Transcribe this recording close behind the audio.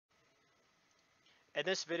In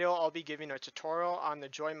this video, I'll be giving a tutorial on the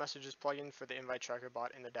Joy Messages plugin for the Invite Tracker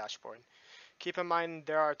bot in the dashboard. Keep in mind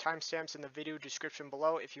there are timestamps in the video description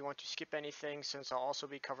below if you want to skip anything, since I'll also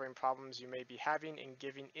be covering problems you may be having and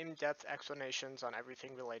giving in-depth explanations on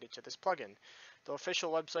everything related to this plugin. The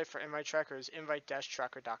official website for Invite Tracker is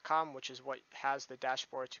invite-tracker.com, which is what has the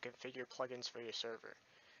dashboard to configure plugins for your server.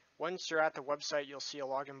 Once you're at the website, you'll see a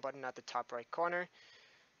login button at the top right corner.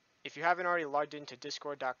 If you haven't already logged into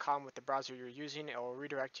discord.com with the browser you're using, it will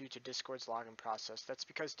redirect you to Discord's login process. That's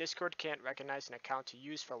because Discord can't recognize an account to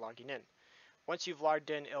use for logging in. Once you've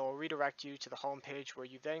logged in, it will redirect you to the home page where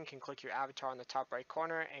you then can click your avatar on the top right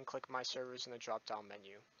corner and click My Servers in the drop-down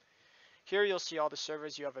menu. Here you'll see all the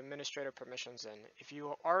servers you have administrator permissions in. If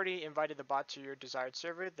you already invited the bot to your desired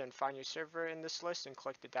server, then find your server in this list and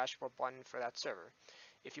click the dashboard button for that server.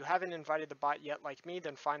 If you haven't invited the bot yet like me,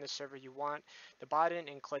 then find the server you want the bot in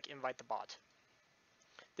and click Invite the bot.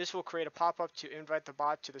 This will create a pop-up to invite the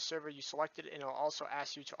bot to the server you selected, and it will also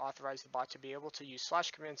ask you to authorize the bot to be able to use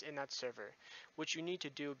 / commands in that server, which you need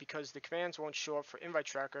to do because the commands won't show up for Invite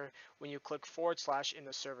Tracker when you click / in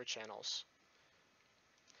the server channels.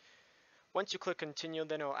 Once you click continue,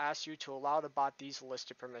 then it will ask you to allow the bot these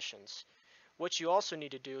listed permissions. What you also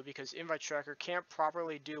need to do, because Invite Tracker can't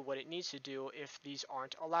properly do what it needs to do if these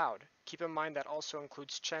aren't allowed. Keep in mind that also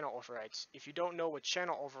includes channel overwrites. If you don't know what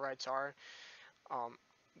channel overwrites are,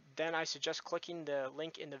 then I suggest clicking the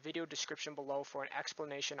link in the video description below for an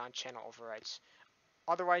explanation on channel overwrites.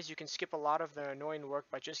 Otherwise, you can skip a lot of the annoying work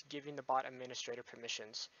by just giving the bot administrator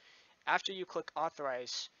permissions. After you click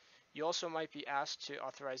authorize, you also might be asked to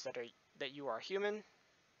authorize that you are human.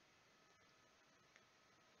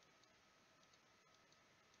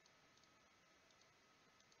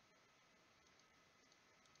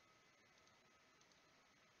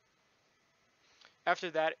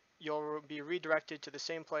 After that, you'll be redirected to the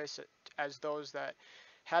same place as those that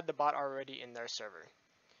had the bot already in their server.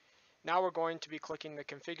 Now we're going to be clicking the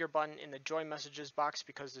configure button in the join messages box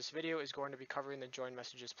because this video is going to be covering the join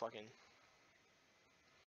messages plugin.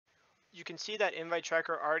 You can see that Invite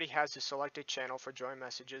Tracker already has the selected channel for join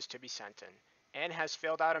messages to be sent in, and has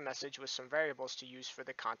filled out a message with some variables to use for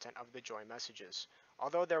the content of the join messages,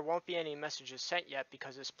 although there won't be any messages sent yet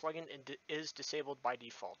because this plugin is disabled by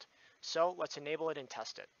default. So let's enable it and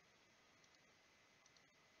test it.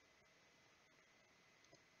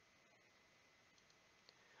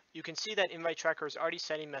 You can see that Invite Tracker is already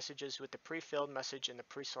sending messages with the pre-filled message in the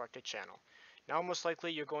pre-selected channel. Now most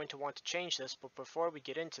likely you're going to want to change this, but before we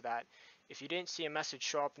get into that, if you didn't see a message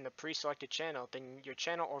show up in the pre-selected channel, then your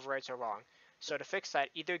channel overrides are wrong. So to fix that,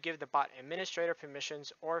 either give the bot administrator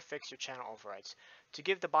permissions or fix your channel overrides. To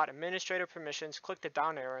give the bot administrator permissions, click the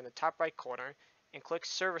down arrow in the top right corner and click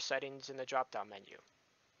Server Settings in the drop-down menu.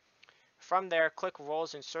 From there, click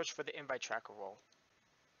Roles and search for the Invite Tracker role.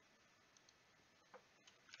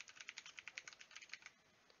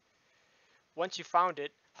 Once you found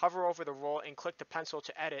it, hover over the role and click the pencil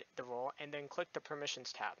to edit the role, and then click the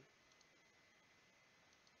Permissions tab.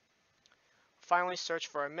 Finally, search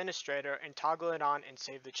for Administrator and toggle it on and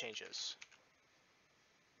save the changes.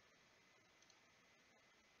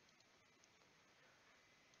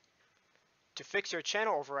 To fix your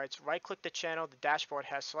channel overwrites, right-click the channel the dashboard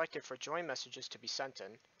has selected for join messages to be sent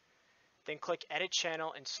in, then click Edit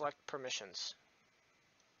Channel and select Permissions.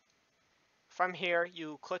 From here,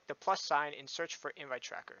 you click the plus sign and search for Invite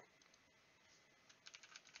Tracker.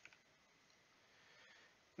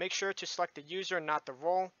 Make sure to select the user, not the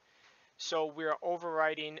role, so we are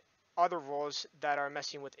overriding other roles that are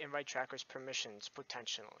messing with Invite Tracker's permissions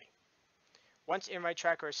potentially. Once Invite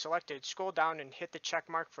Tracker is selected, scroll down and hit the check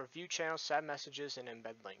mark for View Channel, Send Messages, and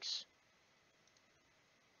Embed Links.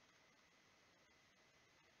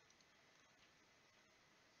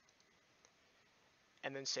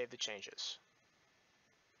 And then save the changes.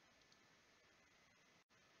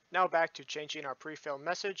 Now back to changing our pre-filled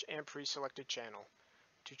message and pre-selected channel.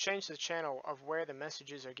 To change the channel of where the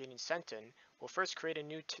messages are getting sent in, we'll first create a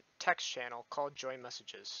new text channel called Join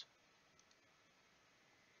Messages.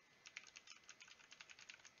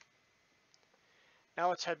 Now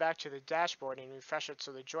let's head back to the dashboard and refresh it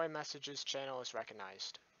so the Join Messages channel is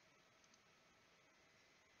recognized.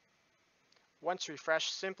 Once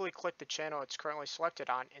refreshed, simply click the channel it's currently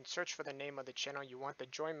selected on and search for the name of the channel you want the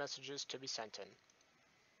join messages to be sent in.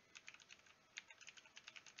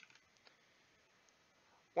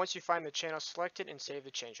 Once you find the channel selected, and save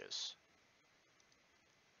the changes.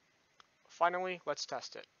 Finally, let's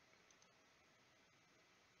test it.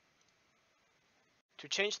 To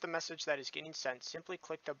change the message that is getting sent, simply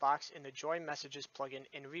click the box in the Join Messages plugin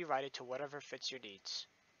and rewrite it to whatever fits your needs.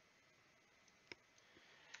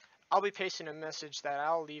 I'll be pasting a message that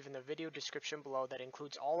I'll leave in the video description below that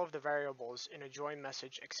includes all of the variables in a join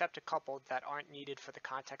message except a couple that aren't needed for the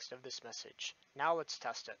context of this message. Now let's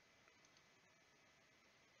test it.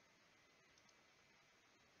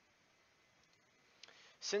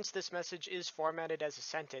 Since this message is formatted as a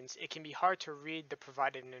sentence, it can be hard to read the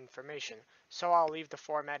provided information, so I'll leave the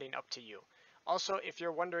formatting up to you. Also, if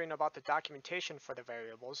you're wondering about the documentation for the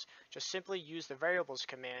variables, just simply use the variables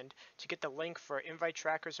command to get the link for Invite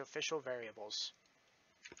Tracker's official variables.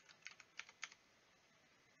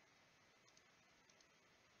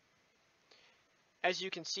 As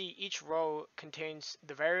you can see, each row contains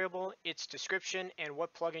the variable, its description, and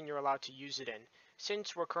what plugin you're allowed to use it in.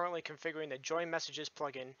 Since we're currently configuring the join messages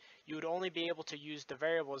plugin, you would only be able to use the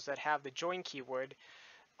variables that have the join keyword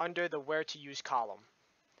under the where to use column.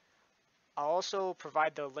 I'll also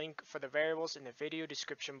provide the link for the variables in the video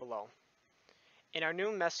description below. In our new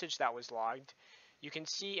message that was logged, you can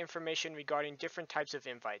see information regarding different types of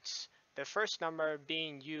invites. The first number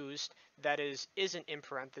being used, that isn't in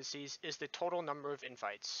parentheses, is the total number of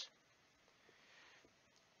invites,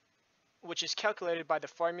 which is calculated by the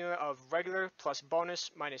formula of regular plus bonus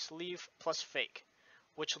minus leave plus fake,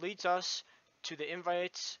 which leads us to the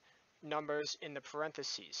invites numbers in the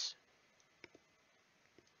parentheses.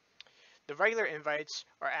 The regular invites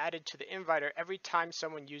are added to the inviter every time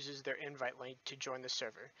someone uses their invite link to join the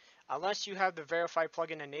server. Unless you have the verify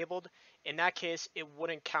plugin enabled, in that case it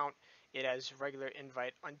wouldn't count it as regular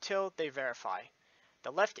invite until they verify.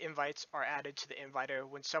 The left invites are added to the inviter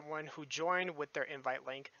when someone who joined with their invite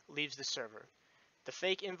link leaves the server. The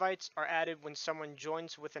fake invites are added when someone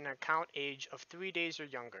joins with an account age of 3 days or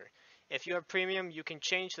younger. If you have premium, you can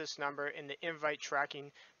change this number in the invite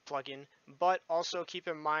tracking plugin, but also keep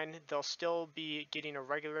in mind they'll still be getting a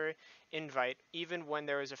regular invite even when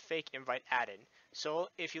there is a fake invite added. So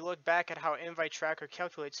if you look back at how Invite Tracker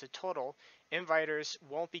calculates the total, inviters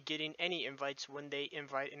won't be getting any invites when they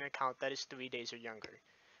invite an account that is 3 days or younger.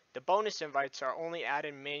 The bonus invites are only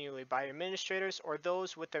added manually by administrators or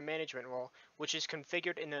those with the management role, which is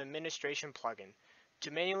configured in the administration plugin.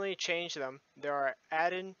 To manually change them, there are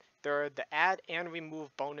the add and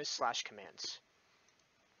remove bonus / commands.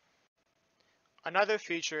 Another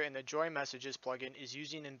feature in the Join Messages plugin is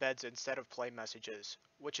using embeds instead of play messages,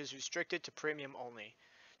 which is restricted to premium only.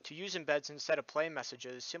 To use embeds instead of play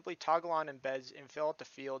messages, simply toggle on embeds and fill out the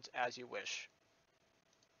fields as you wish.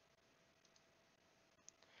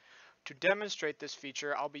 To demonstrate this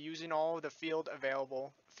feature, I'll be using all of the fields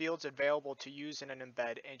available to use in an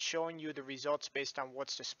embed and showing you the results based on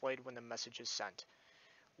what's displayed when the message is sent.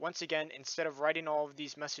 Once again, instead of writing all of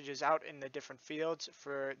these messages out in the different fields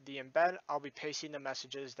for the embed, I'll be pasting the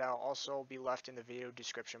messages that will also be left in the video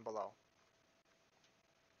description below.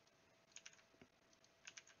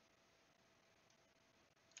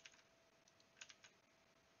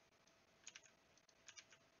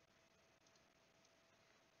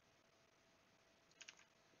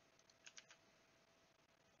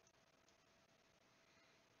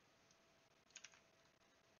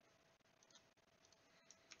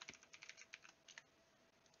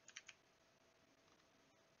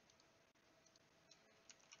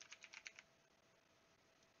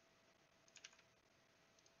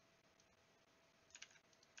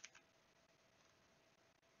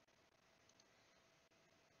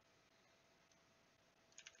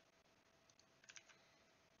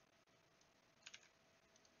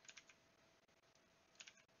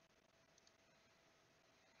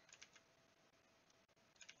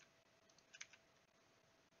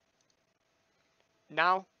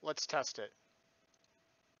 Now, let's test it.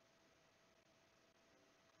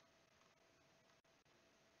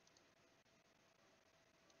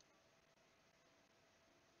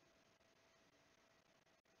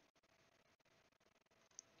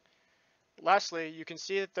 Lastly, you can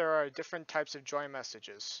see that there are different types of join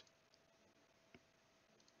messages,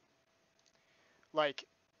 like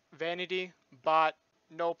Vanity, Bot,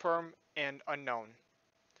 No-perm, and Unknown.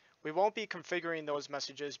 We won't be configuring those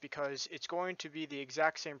messages because it's going to be the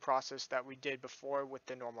exact same process that we did before with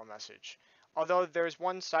the normal message. Although there's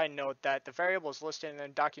one side note that the variables listed in the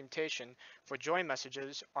documentation for join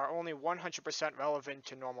messages are only 100% relevant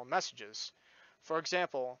to normal messages. For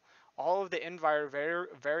example, all of the inviter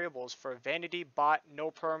variables for Vanity, Bot,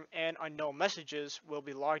 No-perm, and Unknown messages will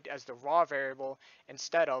be logged as the raw variable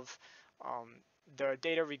instead of the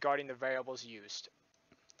data regarding the variables used.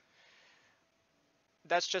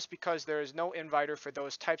 That's just because there is no inviter for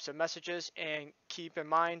those types of messages, and keep in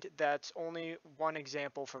mind that's only one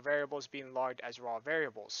example for variables being logged as raw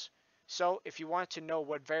variables. So if you want to know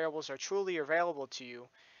what variables are truly available to you,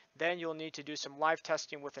 then you'll need to do some live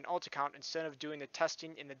testing with an alt account instead of doing the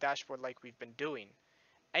testing in the dashboard like we've been doing.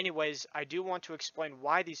 Anyways, I do want to explain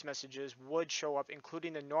why these messages would show up,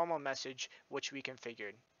 including the normal message which we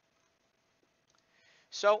configured.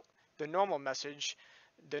 So, the normal messages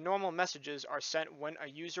are sent when a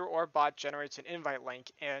user or bot generates an invite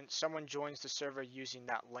link and someone joins the server using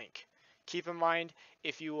that link. Keep in mind,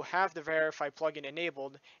 if you have the verify plugin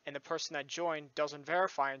enabled and the person that joined doesn't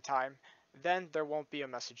verify in time, then there won't be a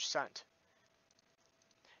message sent.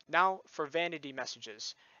 Now for vanity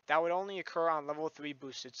messages. That would only occur on level 3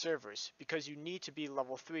 boosted servers, because you need to be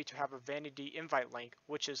level 3 to have a vanity invite link,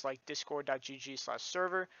 which is like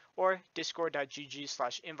discord.gg/server or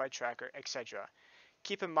discord.gg/invite tracker, etc.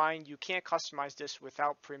 Keep in mind you can't customize this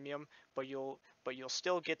without premium, but you'll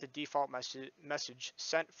still get the default message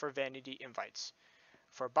sent for vanity invites.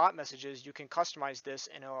 For bot messages, you can customize this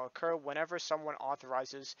and it will occur whenever someone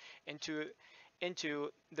authorizes into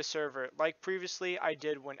the server, like previously I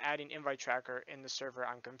did when adding invite tracker in the server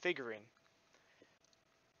I'm configuring.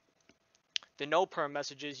 The no-perm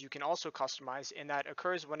messages you can also customize, and that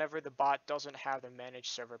occurs whenever the bot doesn't have the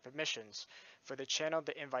managed server permissions for the channel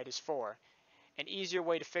the invite is for. An easier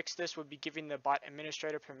way to fix this would be giving the bot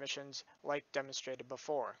administrator permissions like demonstrated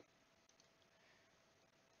before.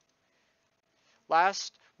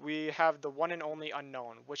 Last, we have the one and only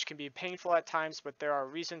unknown, which can be painful at times, but there are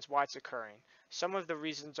reasons why it's occurring. Some of the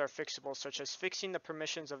reasons are fixable, such as fixing the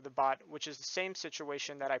permissions of the bot, which is the same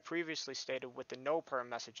situation that I previously stated with the no-perm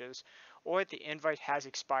messages, or the invite has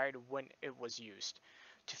expired when it was used.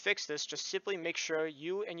 To fix this, just simply make sure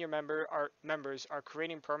you and your members are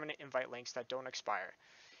creating permanent invite links that don't expire.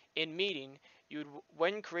 In Meeting,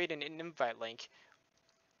 when creating an invite link,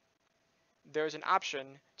 there's an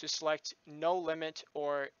option to select no limit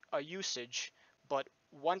or a usage, but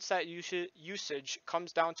once that usage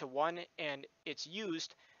comes down to 1 and it's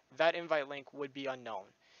used, that invite link would be unknown.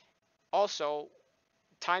 Also,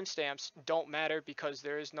 timestamps don't matter because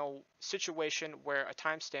there is no situation where a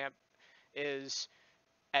timestamp is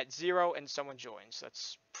at 0 and someone joins.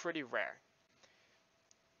 That's pretty rare.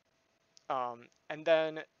 And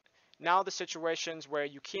then now the situations where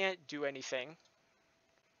you can't do anything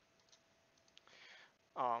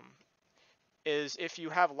is if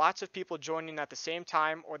you have lots of people joining at the same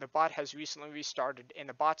time, or the bot has recently restarted and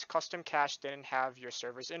the bot's custom cache didn't have your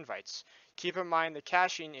server's invites. Keep in mind the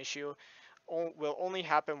caching issue will only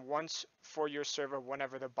happen once for your server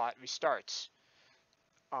whenever the bot restarts.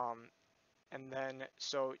 And then,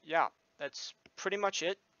 so yeah, that's pretty much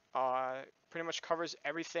it. Pretty much covers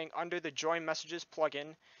everything under the join messages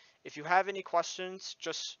plugin. If you have any questions,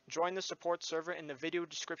 just join the support server in the video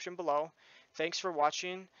description below. Thanks for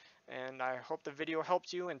watching, and I hope the video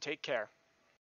helped you, and take care.